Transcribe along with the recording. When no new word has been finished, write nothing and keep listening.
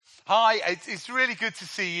Hi, it's really good to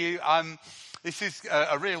see you. This is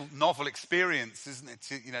a real novel experience, isn't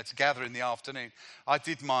it? To gather in the afternoon. I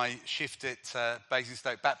did my shift at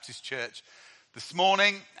Basingstoke Baptist Church this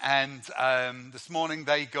morning, and this morning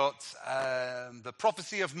they got the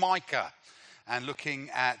prophecy of Micah and looking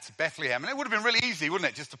at Bethlehem. And it would have been really easy, wouldn't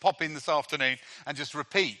it, just to pop in this afternoon and just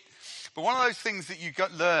repeat. But one of those things that you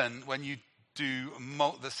learn when you do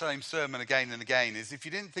the same sermon again and again is if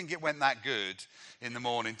you didn't think it went that good in the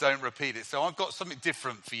morning, don't repeat it. So I've got something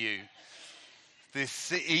different for you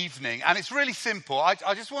this evening. And it's really simple. I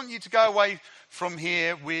just want you to go away from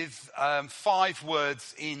here with 5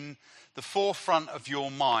 words in the forefront of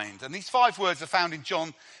your mind. And these 5 words are found in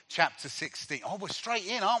John chapter 16. Oh, we're straight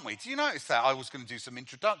in, aren't we? Do you notice that? I was going to do some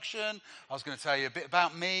introduction. I was going to tell you a bit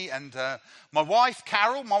about me and my wife,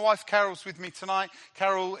 Carol. My wife, Carol's with me tonight.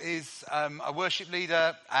 Carol is a worship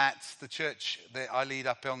leader at the church that I lead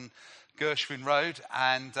up on Gershwin Road.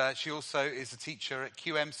 And she also is a teacher at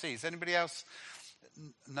QMC. Has anybody else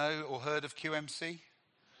know or heard of QMC?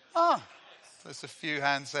 Ah. There's a few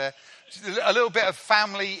hands there. A little bit of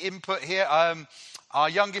family input here. Our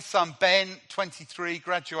youngest son, Ben, 23,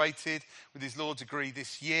 graduated with his law degree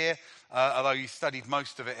this year, although he studied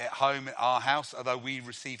most of it at home at our house, although we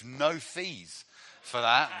received no fees for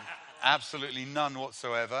that. Absolutely none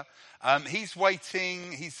whatsoever. He's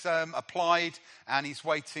waiting. He's applied, and he's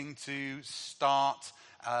waiting to start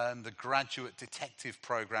the graduate detective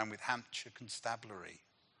program with Hampshire Constabulary.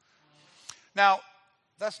 Now,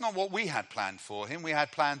 that's not what we had planned for him. We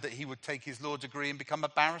had planned that he would take his law degree and become a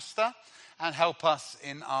barrister and help us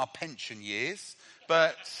in our pension years.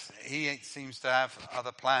 But he seems to have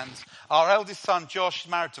other plans. Our eldest son, Josh,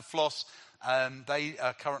 is married to Floss. They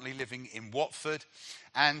are currently living in Watford.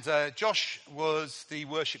 And Josh was the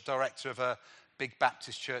worship director of a big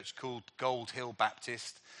Baptist church called Gold Hill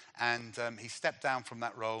Baptist. And he stepped down from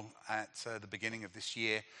that role at the beginning of this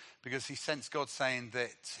year because he sensed God saying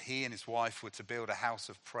that he and his wife were to build a house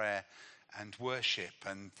of prayer and worship.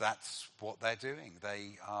 And that's what they're doing.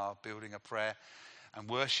 They are building a prayer and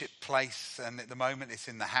worship place. And at the moment, it's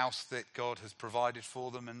in the house that God has provided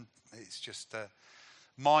for them. And it's just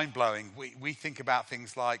mind-blowing. We think about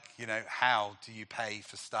things like, how do you pay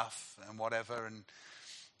for stuff and whatever.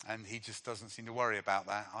 And he just doesn't seem to worry about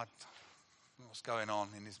that. What's going on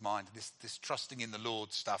in his mind? This trusting in the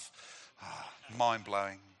Lord stuff,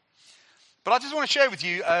 mind-blowing. But I just want to share with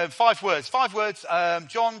you 5 words. 5 words,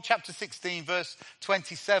 John chapter 16, verse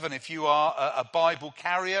 27, if you are a Bible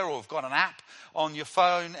carrier or have got an app on your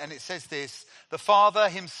phone, and it says this: the Father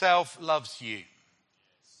himself loves you.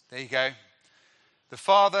 There you go. The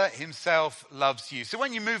Father himself loves you. So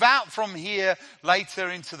when you move out from here later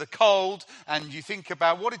into the cold and you think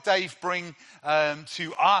about what did Dave bring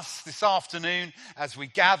to us this afternoon as we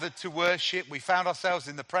gathered to worship, we found ourselves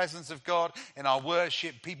in the presence of God in our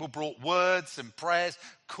worship. People brought words and prayers.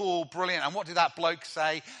 Cool, brilliant. And what did that bloke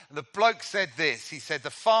say? The bloke said this. He said, the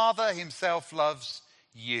Father himself loves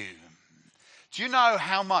you. Do you know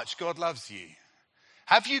how much God loves you?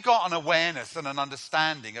 Have you got an awareness and an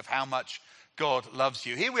understanding of how much God loves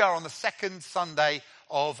you? Here we are on the second Sunday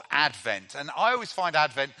of Advent. And I always find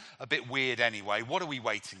Advent a bit weird anyway. What are we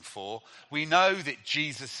waiting for? We know that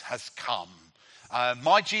Jesus has come.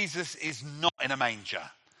 My Jesus is not in a manger.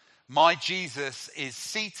 My Jesus is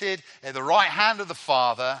seated at the right hand of the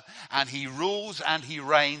Father, and he rules and he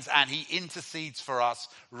reigns and he intercedes for us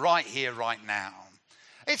right here, right now.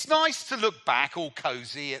 It's nice to look back all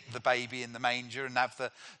cozy at the baby in the manger and have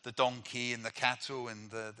the donkey and the cattle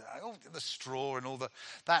and the straw and all the...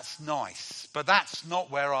 That's nice, but that's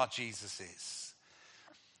not where our Jesus is.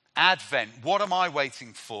 Advent, what am I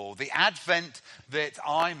waiting for? The Advent that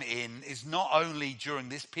I'm in is not only during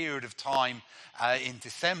this period of time in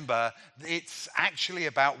December, it's actually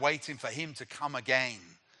about waiting for him to come again.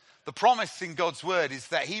 The promise in God's word is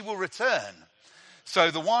that he will return.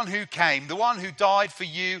 So the one who came, the one who died for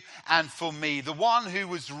you and for me, the one who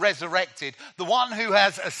was resurrected, the one who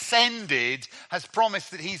has ascended, has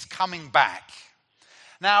promised that he's coming back.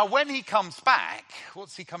 Now, when he comes back,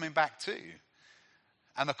 what's he coming back to?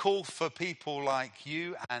 And the call for people like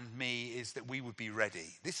you and me is that we would be ready.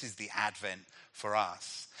 This is the Advent for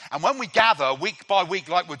us. And when we gather week by week,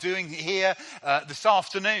 like we're doing here this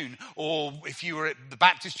afternoon, or if you were at the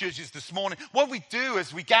Baptist churches this morning, what we do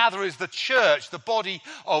as we gather as the church, the body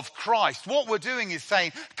of Christ, what we're doing is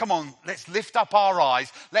saying, come on, let's lift up our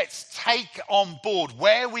eyes. Let's take on board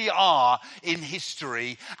where we are in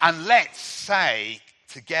history, and let's say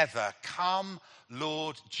together, come,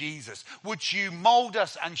 Lord Jesus. Would you mold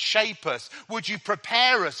us and shape us? Would you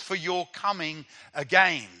prepare us for your coming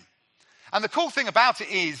again? And the cool thing about it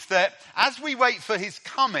is that as we wait for his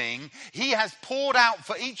coming, he has poured out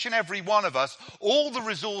for each and every one of us all the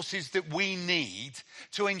resources that we need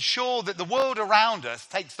to ensure that the world around us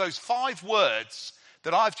takes those 5 words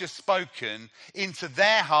that I've just spoken into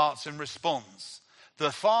their hearts and responds.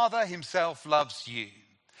 The Father himself loves you.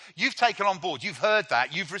 You've taken on board, you've heard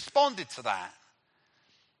that, you've responded to that.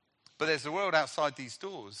 But there's a world outside these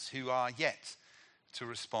doors who are yet to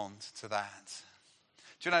respond to that.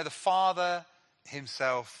 Do you know, the Father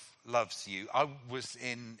himself loves you. I was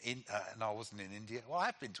no, I wasn't in India. Well, I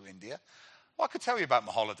have been to India. Well, I could tell you about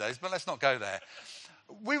my holidays, but let's not go there.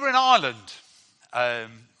 We were in Ireland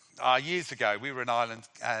years ago. We were in Ireland,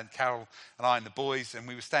 and Carol and I and the boys, and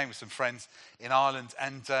we were staying with some friends in Ireland,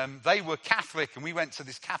 and they were Catholic, and we went to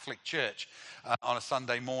this Catholic church on a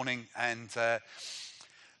Sunday morning, and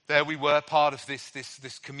there we were, part of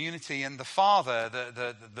this community, and the father,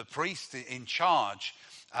 the priest in charge,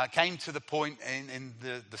 came to the point in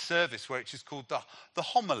the service where it's just called the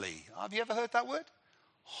homily. Have you ever heard that word?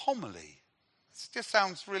 Homily. It just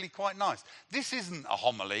sounds really quite nice. This isn't a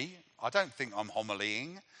homily. I don't think I'm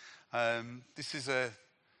homilying. This is a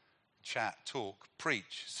chat, talk,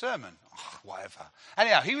 preach, sermon, whatever.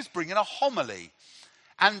 Anyhow, he was bringing a homily.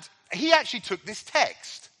 And he actually took this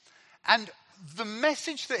text. And the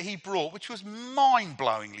message that he brought, which was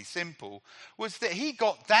mind-blowingly simple, was that he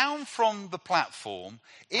got down from the platform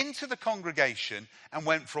into the congregation and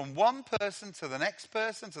went from one person to the next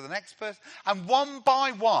person to the next person. And one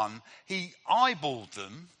by one, he eyeballed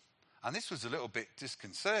them. And this was a little bit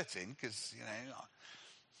disconcerting because,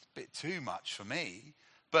 a bit too much for me.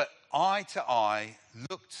 But eye to eye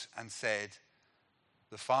looked and said,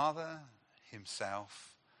 the Father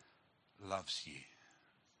himself loves you.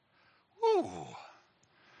 Ooh.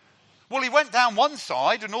 Well, he went down one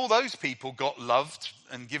side and all those people got loved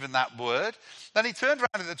and given that word. Then he turned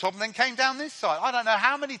around at the top and then came down this side. I don't know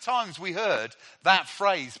how many times we heard that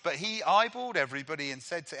phrase, but he eyeballed everybody and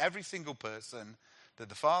said to every single person that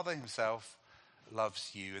the Father himself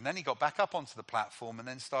loves you. And then he got back up onto the platform and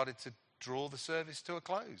then started to draw the service to a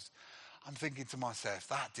close. I'm thinking to myself,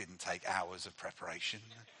 that didn't take hours of preparation.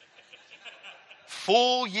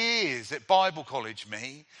 4 years at Bible college,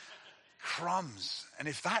 me. Crumbs. And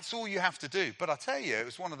if that's all you have to do, but I tell you, it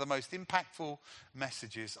was one of the most impactful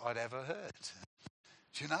messages I'd ever heard.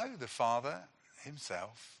 Do you know, the Father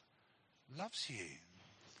himself loves you.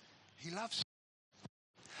 He loves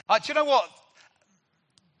you. Do you know what?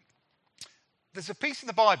 There's a piece in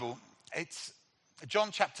the Bible, it's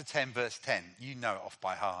John chapter 10, verse 10. You know it off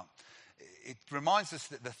by heart. It reminds us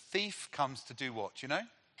that the thief comes to do what? Do you know?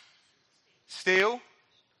 Steal,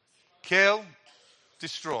 kill,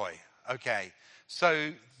 destroy. Okay,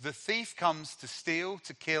 so the thief comes to steal,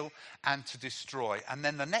 to kill, and to destroy. And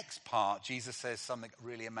then the next part, Jesus says something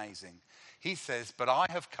really amazing. He says, but I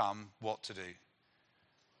have come, what to do?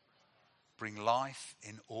 Bring life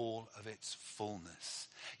in all of its fullness.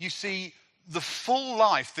 You see, the full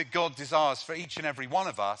life that God desires for each and every one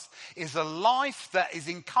of us is a life that is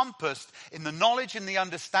encompassed in the knowledge and the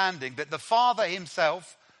understanding that the Father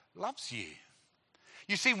himself loves you.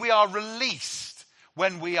 You see, we are released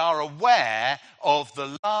when we are aware of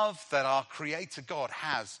the love that our Creator God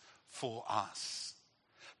has for us.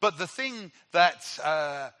 But the thing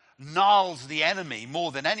that gnarls the enemy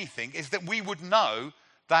more than anything is that we would know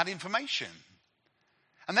that information.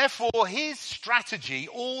 And therefore, his strategy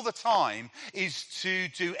all the time is to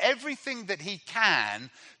do everything that he can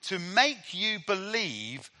to make you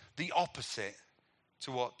believe the opposite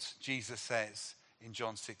to what Jesus says in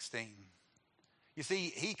John 16. You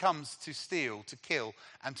see, he comes to steal, to kill,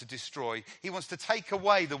 and to destroy. He wants to take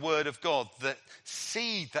away the word of God, that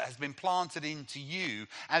seed that has been planted into you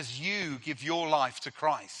as you give your life to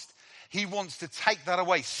Christ. He wants to take that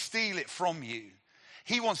away, steal it from you.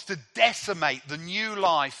 He wants to decimate the new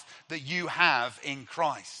life that you have in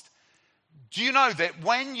Christ. Do you know that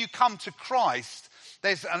when you come to Christ,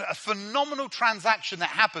 there's a phenomenal transaction that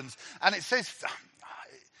happens, and it says,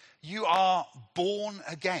 you are born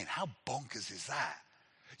again. How bonkers is that?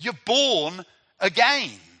 You're born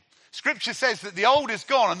again. Scripture says that the old is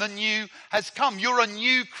gone and the new has come. You're a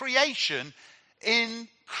new creation in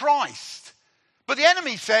Christ. But the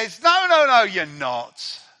enemy says, no, you're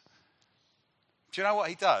not. Do you know what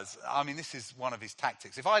he does? I mean, this is one of his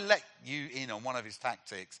tactics. If I let you in on one of his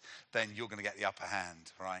tactics, then you're going to get the upper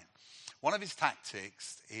hand, right? One of his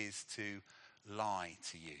tactics is to lie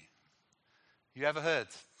to you. You ever heard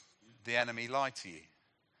the enemy lie to you?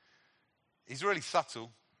 He's really subtle.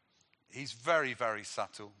 He's very, very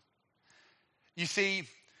subtle. You see,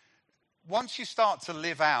 once you start to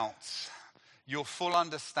live out your full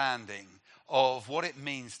understanding of what it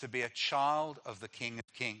means to be a child of the King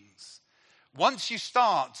of Kings. Once you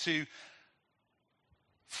start to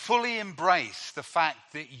fully embrace the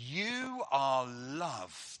fact that you are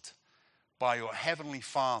loved by your Heavenly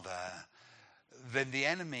Father, then the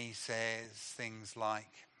enemy says things like,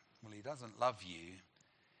 well, he doesn't love you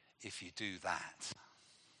if you do that.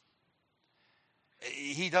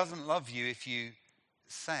 He doesn't love you if you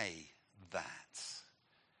say that.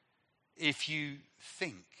 If you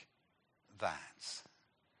think that.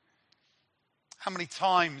 How many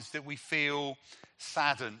times that we feel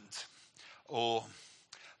saddened, or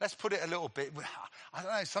let's put it a little bit, I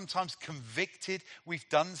don't know, sometimes convicted. We've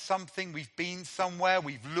done something, we've been somewhere,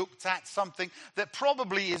 we've looked at something that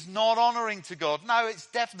probably is not honoring to God. No, it's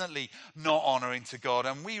definitely not honoring to God.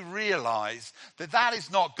 And we realize that that is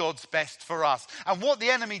not God's best for us. And what the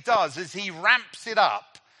enemy does is he ramps it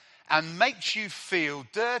up and makes you feel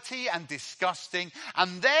dirty and disgusting.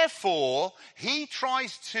 And therefore, he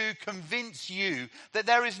tries to convince you that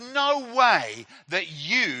there is no way that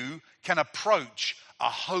you can approach a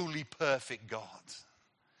holy, perfect God.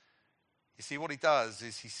 You see, what he does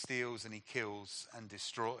is he steals and he kills and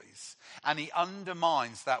destroys. And he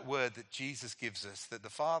undermines that word that Jesus gives us, that the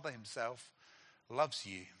Father himself loves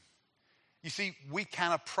you. You see, we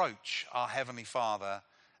can approach our Heavenly Father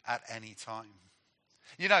at any time.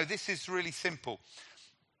 You know, this is really simple.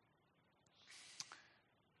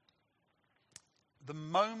 The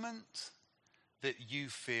moment that you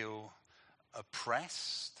feel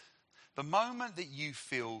oppressed, the moment that you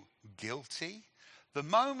feel guilty, the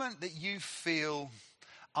moment that you feel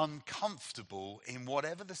uncomfortable in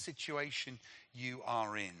whatever the situation you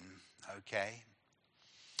are in, okay?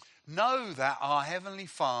 Know that our Heavenly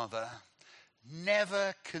Father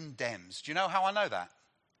never condemns. Do you know how I know that?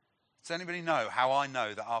 Does anybody know how I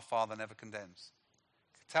know that our Father never condemns?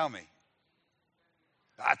 Tell me.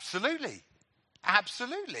 Absolutely.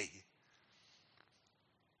 Absolutely.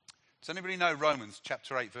 Does anybody know Romans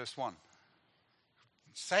chapter 8 verse 1?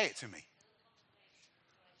 Say it to me.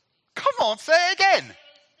 Come on, say it again.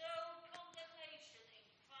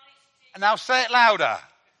 And now say it louder.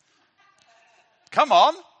 Come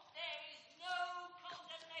on.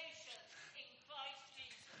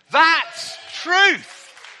 That's truth.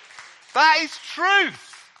 That is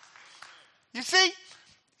truth. You see,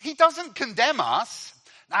 he doesn't condemn us.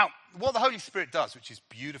 Now, what the Holy Spirit does, which is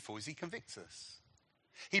beautiful, is he convicts us.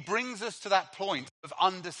 He brings us to that point of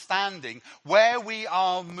understanding where we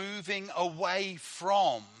are moving away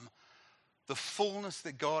from the fullness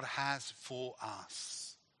that God has for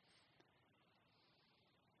us.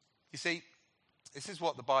 You see, this is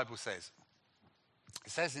what the Bible says.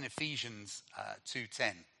 It says in Ephesians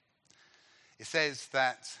 2:10, it says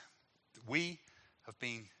that we have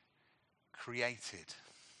been created.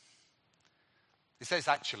 It says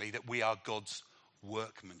actually that we are God's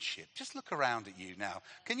workmanship. Just look around at you now.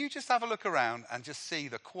 Can you just have a look around and just see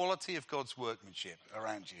the quality of God's workmanship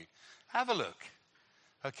around you? Have a look.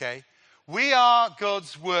 Okay. We are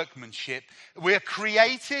God's workmanship. We are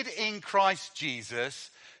created in Christ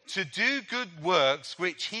Jesus to do good works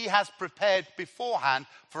which he has prepared beforehand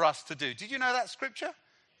for us to do. Did you know that scripture?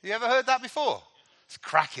 You ever heard that before? It's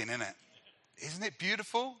cracking, isn't it? Isn't it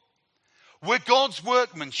beautiful? We're God's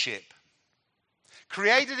workmanship,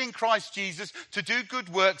 created in Christ Jesus to do good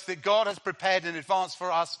works that God has prepared in advance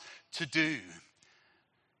for us to do.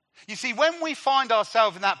 You see, when we find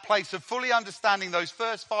ourselves in that place of fully understanding those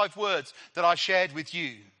first 5 words that I shared with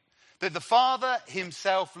you, that the Father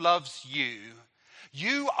himself loves you,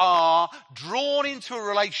 you are drawn into a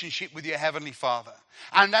relationship with your Heavenly Father.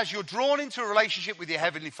 And as you're drawn into a relationship with your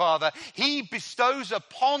Heavenly Father, he bestows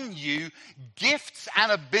upon you gifts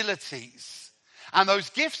and abilities. And those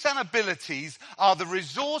gifts and abilities are the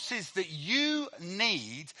resources that you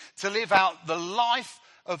need to live out the life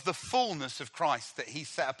of the fullness of Christ that he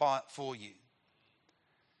set apart for you.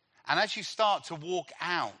 And as you start to walk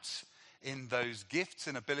out in those gifts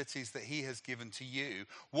and abilities that he has given to you,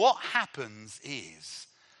 what happens is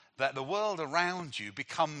that the world around you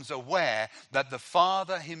becomes aware that the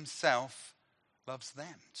Father himself loves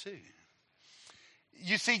them too.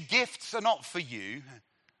 You see, gifts are not for you.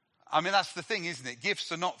 I mean, that's the thing, isn't it?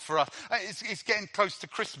 Gifts are not for us. It's getting close to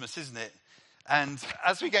Christmas, isn't it? And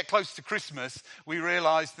as we get close to Christmas, we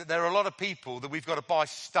realize that there are a lot of people that we've got to buy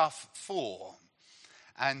stuff for.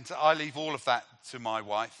 And I leave all of that to my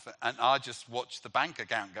wife, and I just watch the bank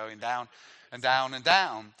account going down and down and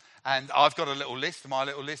down. And I've got a little list. My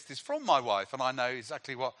little list is from my wife, and I know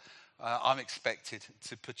exactly what I'm expected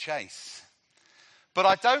to purchase. But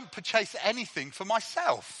I don't purchase anything for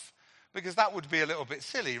myself, Because that would be a little bit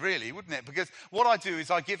silly, really, wouldn't it? Because what I do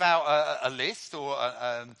is I give out a list or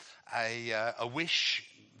a wish,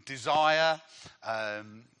 desire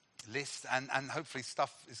list, and hopefully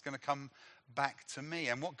stuff is going to come back to me.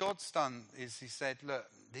 And what God's done is he said, look,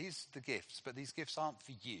 these are the gifts, but these gifts aren't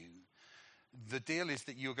for you. The deal is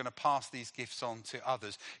that you're going to pass these gifts on to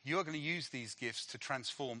others. You're going to use these gifts to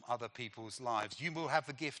transform other people's lives. You will have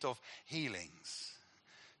the gift of healings.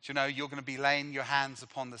 Do you know, you're going to be laying your hands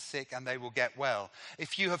upon the sick and they will get well.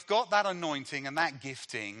 If you have got that anointing and that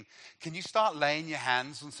gifting, can you start laying your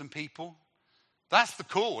hands on some people? That's the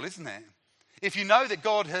call, isn't it? If you know that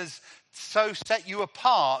God has so set you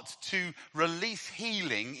apart to release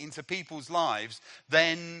healing into people's lives,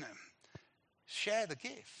 then share the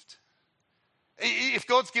gift. If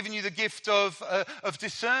God's given you the gift of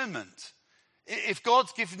discernment, if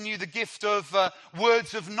God's given you the gift of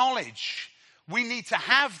words of knowledge, we need to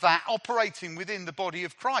have that operating within the body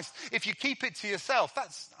of Christ. If you keep it to yourself,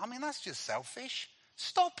 that's just selfish.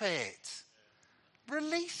 Stop it.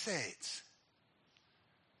 Release it.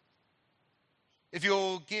 If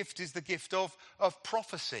your gift is the gift of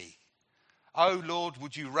prophecy, oh Lord,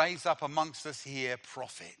 would you raise up amongst us here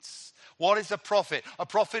prophets? What is a prophet? A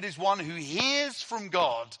prophet is one who hears from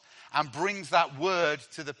God and brings that word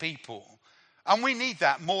to the people. And we need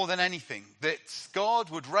that more than anything, that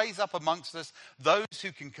God would raise up amongst us those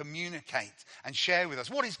who can communicate and share with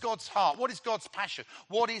us. What is God's heart? What is God's passion?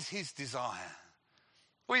 What is his desire?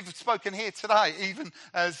 We've spoken here today, even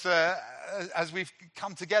as we've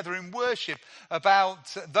come together in worship,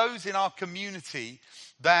 about those in our community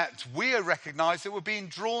that we recognise that we're being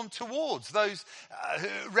drawn towards, those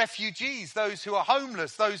refugees, those who are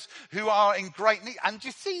homeless, those who are in great need. And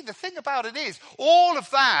you see, the thing about it is, all of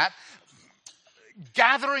that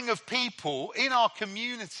gathering of people in our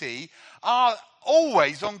community are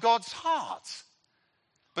always on God's heart.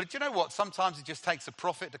 But do you know what? Sometimes it just takes a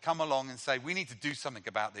prophet to come along and say, we need to do something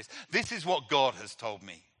about this. This is what God has told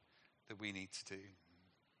me that we need to do.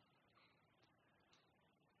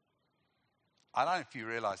 I don't know if you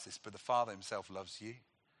realize this, but the Father himself loves you.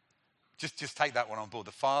 Just take that one on board.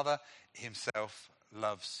 The Father himself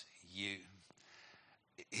loves you.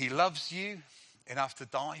 He loves you enough to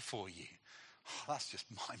die for you. Oh, that's just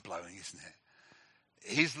mind-blowing, isn't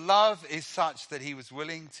it? His love is such that he was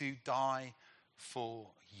willing to die for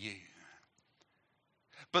you.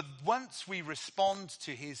 But once we respond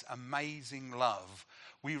to his amazing love,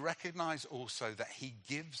 we recognize also that he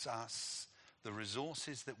gives us the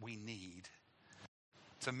resources that we need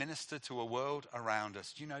to minister to a world around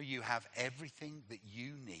us. You know, you have everything that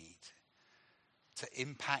you need to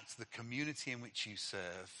impact the community in which you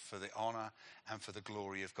serve for the honor and for the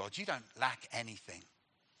glory of God. You don't lack anything.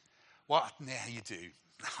 What? Yeah, you do.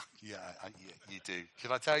 Yeah, you do.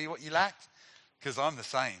 Should I tell you what you lack? Because I'm the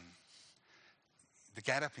same. The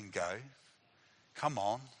get up and go. Come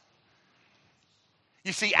on.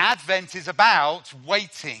 You see, Advent is about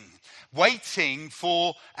waiting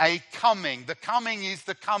for a coming. The coming is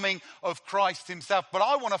the coming of Christ himself. But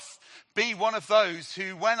I want to be one of those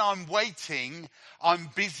who, when I'm waiting, I'm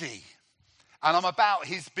busy. And I'm about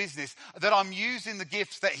his business. That I'm using the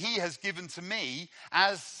gifts that he has given to me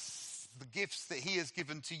as the gifts that he has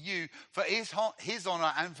given to you for his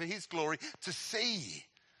honor and for his glory, to see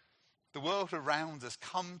the world around us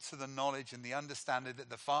come to the knowledge and the understanding that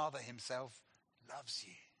the Father himself loves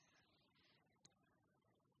you.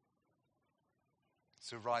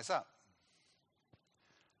 So rise up.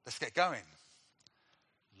 Let's get going.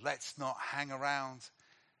 Let's not hang around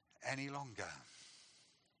any longer.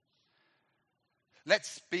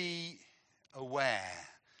 Let's be aware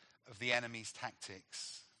of the enemy's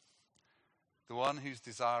tactics. The one whose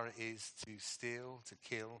desire it is to steal, to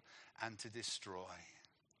kill, and to destroy.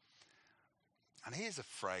 And here's a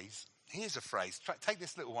phrase. Take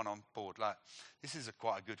this little one on board. This is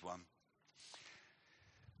quite a good one.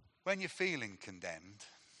 When you're feeling condemned,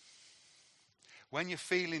 when you're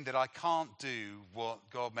feeling that I can't do what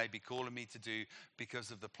God may be calling me to do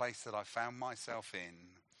because of the place that I found myself in,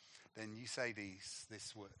 then you say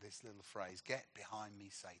this little phrase: get behind me,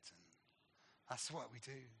 Satan. That's what we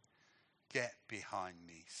do. Get behind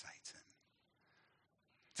me, Satan.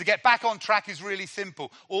 To get back on track is really simple.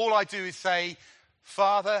 All I do is say,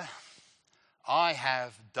 Father, I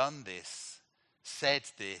have done this, said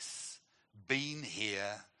this, been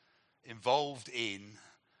here, involved in,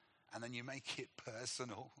 and then you make it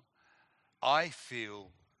personal. I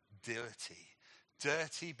feel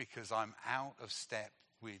dirty because I'm out of step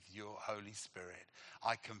with your Holy Spirit.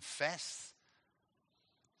 I confess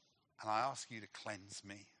and I ask you to cleanse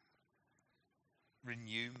me,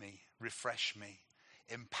 renew me, refresh me,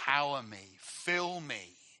 empower me, fill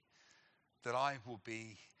me that I will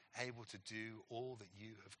be able to do all that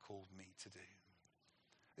you have called me to do.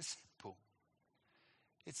 It's simple.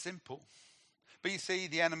 It's simple. But you see,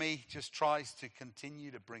 the enemy just tries to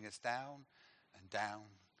continue to bring us down and down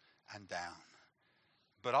and down.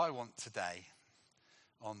 But I want today,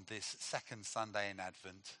 on this second Sunday in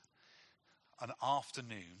Advent, an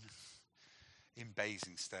afternoon in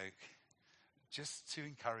Basingstoke, just to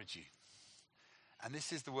encourage you. And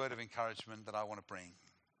this is the word of encouragement that I want to bring.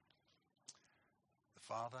 The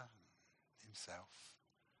Father himself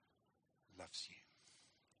loves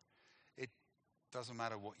you. It doesn't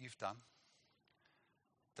matter what you've done.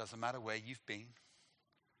 Doesn't matter where you've been.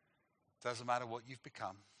 Doesn't matter what you've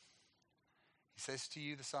become. He says to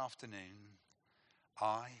you this afternoon,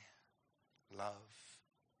 I love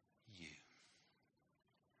you.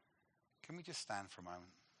 Can we just stand for a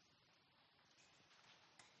moment?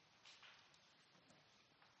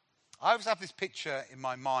 I always have this picture in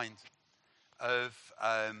my mind of,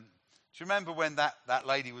 do you remember when that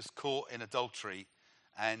lady was caught in adultery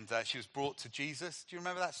and she was brought to Jesus? Do you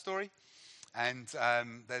remember that story? And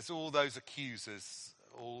there's all those accusers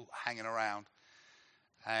all hanging around.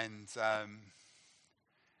 And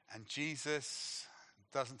Jesus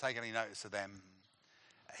doesn't take any notice of them.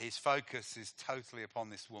 His focus is totally upon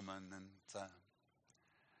this woman. And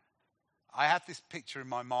I have this picture in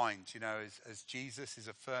my mind, as Jesus is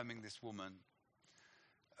affirming this woman,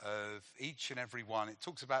 of each and every one. It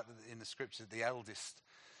talks about in the scripture the eldest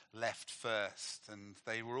left first, and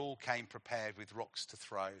they all came prepared with rocks to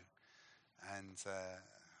throw, and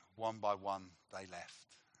one by one they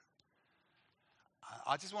left.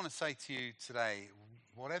 I just want to say to you today,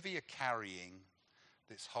 whatever you're carrying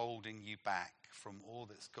that's holding you back from all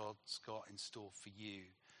that God's got in store for you,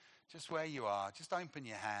 just where you are, just open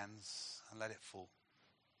your hands and let it fall.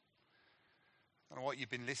 Don't know what you've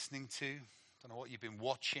been listening to. Don't know what you've been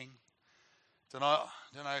watching. Don't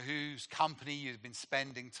know whose company you've been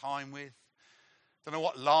spending time with. Don't know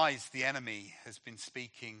what lies the enemy has been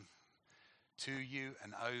speaking to you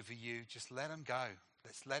and over you. Just let them go.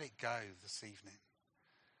 Let's let it go this evening.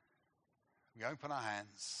 We open our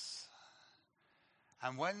hands.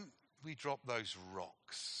 And when we drop those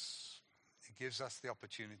rocks, it gives us the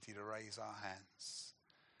opportunity to raise our hands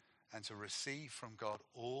and to receive from God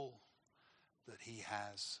all that he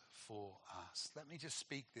has for us. Let me just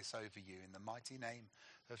speak this over you in the mighty name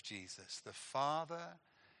of Jesus. The Father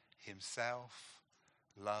himself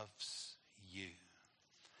loves you.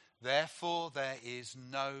 Therefore, there is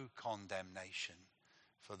no condemnation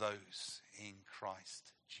for those in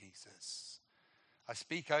Christ Jesus. I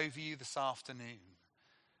speak over you this afternoon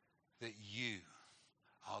that you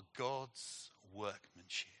are God's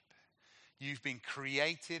workmanship. You've been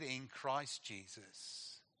created in Christ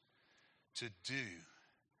Jesus to do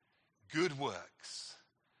good works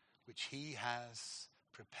which he has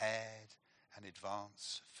prepared and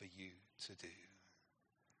advanced for you to do.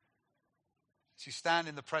 As you stand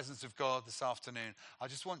in the presence of God this afternoon, I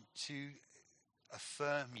just want to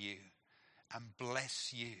affirm you and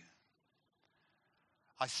bless you.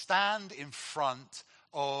 I stand in front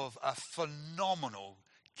of a phenomenal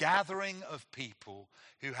gathering of people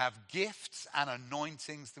who have gifts and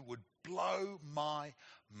anointings that would blow my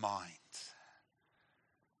mind.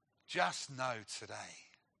 Just know today,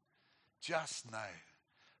 just know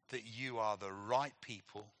that you are the right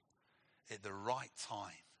people at the right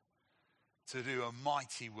time to do a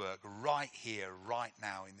mighty work right here, right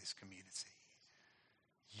now in this community.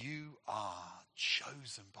 You are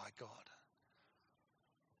chosen by God.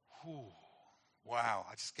 Ooh, wow,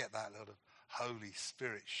 I just get that little Holy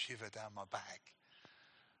Spirit shiver down my back.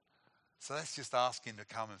 So let's just ask him to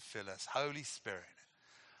come and fill us. Holy Spirit,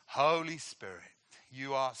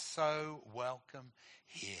 you are so welcome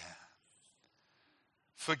here.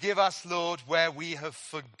 Forgive us, Lord, where we have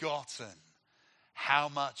forgotten how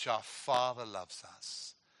much our Father loves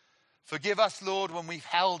us. Forgive us, Lord, when we've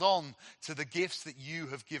held on to the gifts that you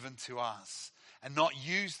have given to us and not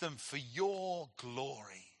used them for your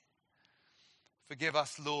glory. Forgive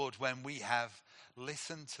us, Lord, when we have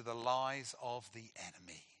listened to the lies of the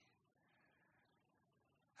enemy.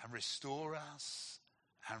 And restore us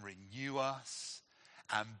and renew us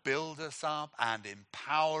and build us up and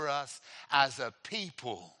empower us as a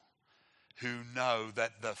people who know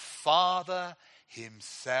that the Father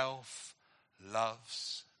himself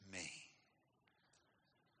loves me.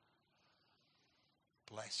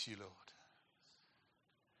 Bless you, Lord.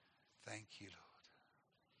 Thank you, Lord.